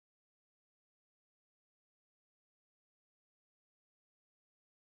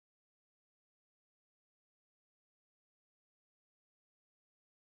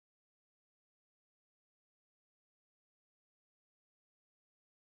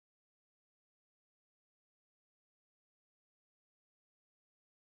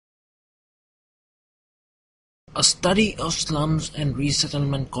A study of slums and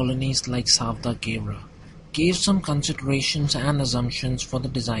resettlement colonies like South Dakota gave some considerations and assumptions for the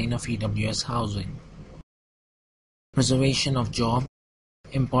design of EWS housing. Preservation of job,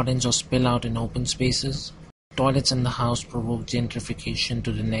 importance of spill out in open spaces, toilets in the house provoke gentrification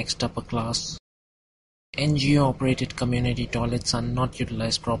to the next upper class, NGO-operated community toilets are not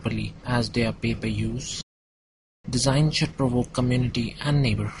utilized properly as they are pay-per-use. Design should provoke community and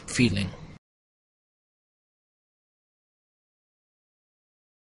neighborhood feeling.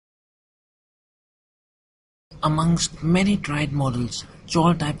 Amongst many tried models,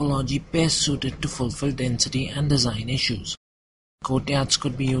 chawl typology best suited to fulfill density and design issues. Courtyards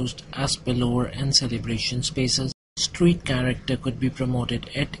could be used as spillover and celebration spaces. Street character could be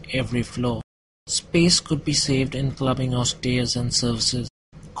promoted at every floor. Space could be saved in clubbing of stairs and services.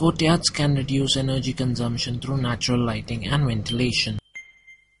 Courtyards can reduce energy consumption through natural lighting and ventilation.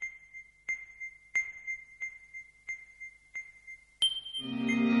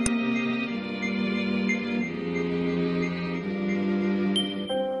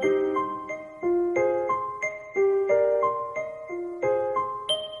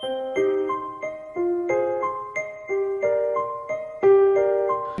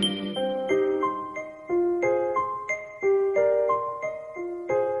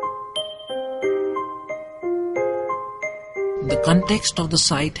 The context of the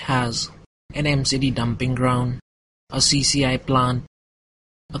site has an MCD dumping ground, a CCI plant,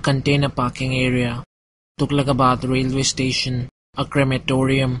 a container parking area, Tughlaqabad railway station, a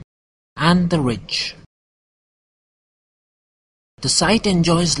crematorium, and the ridge. The site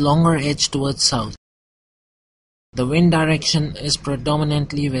enjoys longer edge towards south. The wind direction is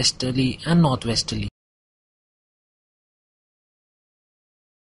predominantly westerly and northwesterly.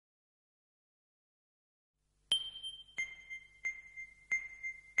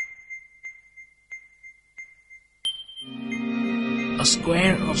 A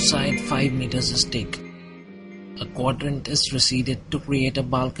square of side 5 meters is taken. A quadrant is receded to create a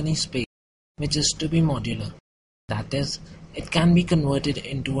balcony space which is to be modular. That is, it can be converted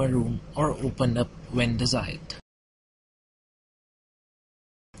into a room or opened up when desired.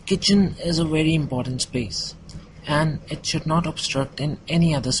 Kitchen is a very important space and it should not obstruct in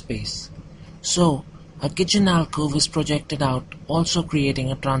any other space. So, a kitchen alcove is projected out, also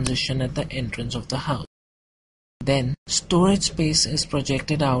creating a transition at the entrance of the house. Then, storage space is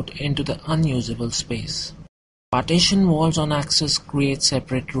projected out into the unusable space. Partition walls on axis create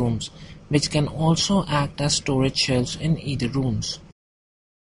separate rooms, which can also act as storage shelves in either rooms.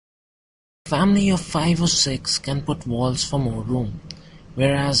 A family of 5 or 6 can put walls for more room,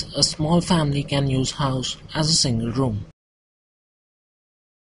 whereas a small family can use house as a single room.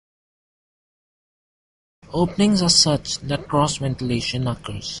 Openings are such that cross ventilation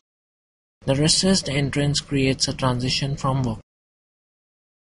occurs. The recessed entrance creates a transition from walk.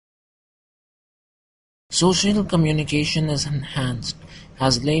 Social communication is enhanced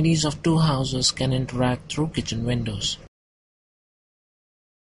as ladies of 2 houses can interact through kitchen windows.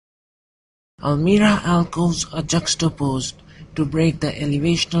 Almirah alcoves are juxtaposed to break the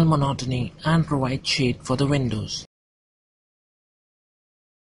elevational monotony and provide shade for the windows.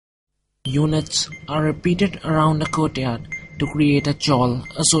 Units are repeated around a courtyard to create a chawl,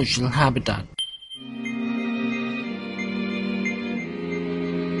 a social habitat.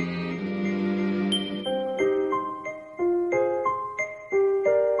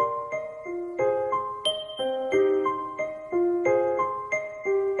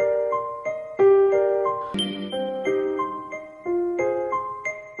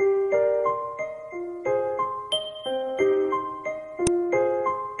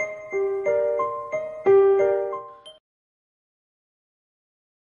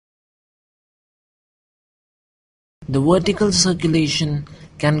 The vertical circulation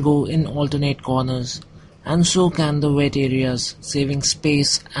can go in alternate corners, and so can the wet areas, saving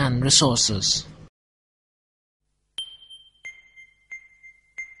space and resources.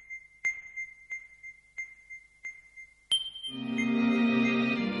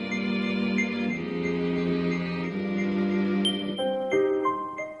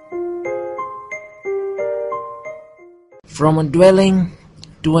 From a dwelling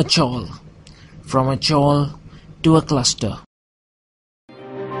to a chawl, from a chawl to a cluster.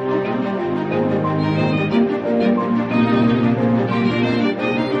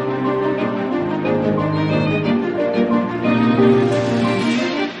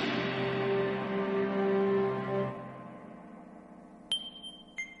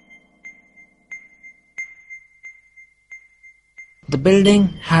 The building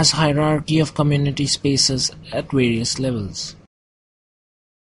has hierarchy of community spaces at various levels.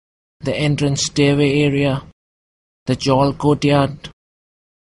 The entrance stairway area, the chawl courtyard,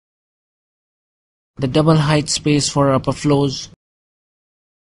 the double height space for upper floors,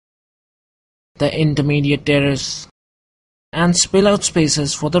 the intermediate terrace, and spill-out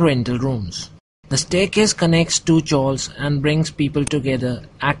spaces for the rental rooms. The staircase connects two chawls and brings people together,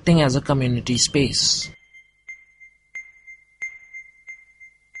 acting as a community space.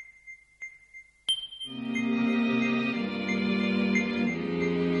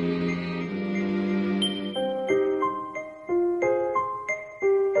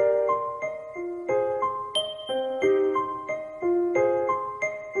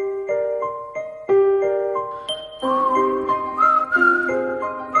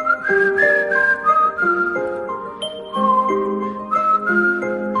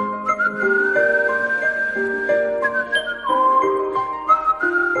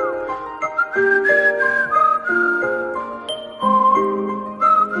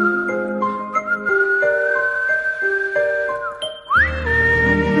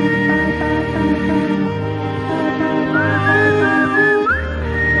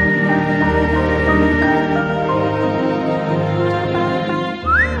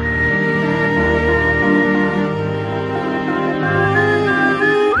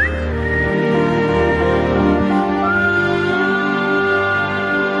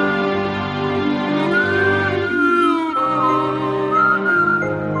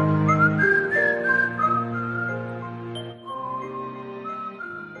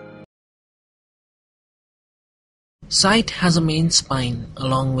 Site has a main spine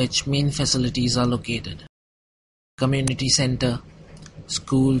along which main facilities are located. Community center,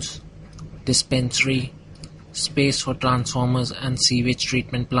 schools, dispensary, space for transformers and sewage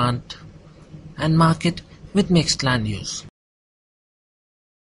treatment plant, and market with mixed land use.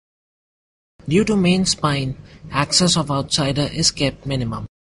 Due to main spine, access of outsider is kept minimum.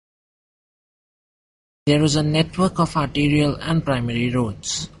 There is a network of arterial and primary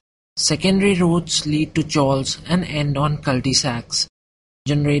roads. Secondary roads lead to chawls and end on cul-de-sacs,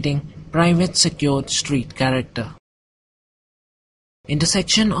 generating private secured street character.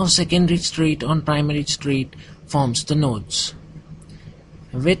 Intersection of secondary street on primary street forms the nodes.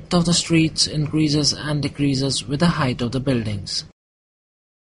 Width of the streets increases and decreases with the height of the buildings.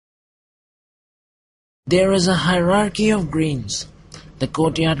 There is a hierarchy of greens: the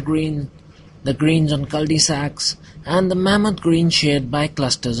courtyard green, the greens on cul-de-sacs, and the mammoth green shared by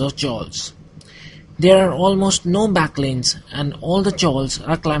clusters of chawls. There are almost no backlanes and all the chawls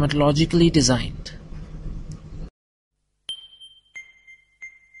are climatologically designed.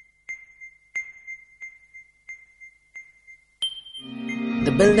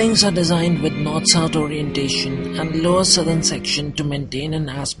 The buildings are designed with north-south orientation and lower southern section to maintain an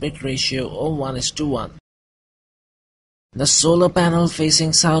aspect ratio of 1:1. The solar panel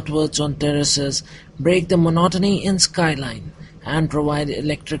facing southwards on terraces break the monotony in skyline and provide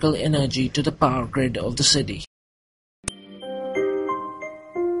electrical energy to the power grid of the city.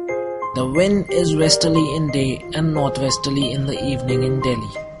 The wind is westerly in day and northwesterly in the evening in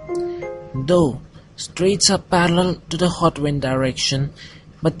Delhi. Though streets are parallel to the hot wind direction,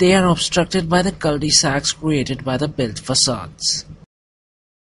 but they are obstructed by the cul-de-sacs created by the built facades.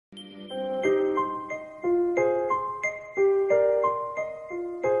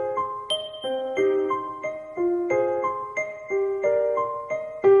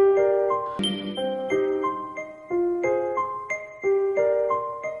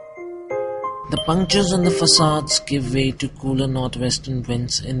 The punctures in the facades give way to cooler northwestern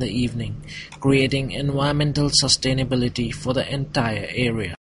winds in the evening, creating environmental sustainability for the entire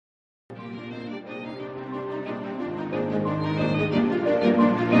area.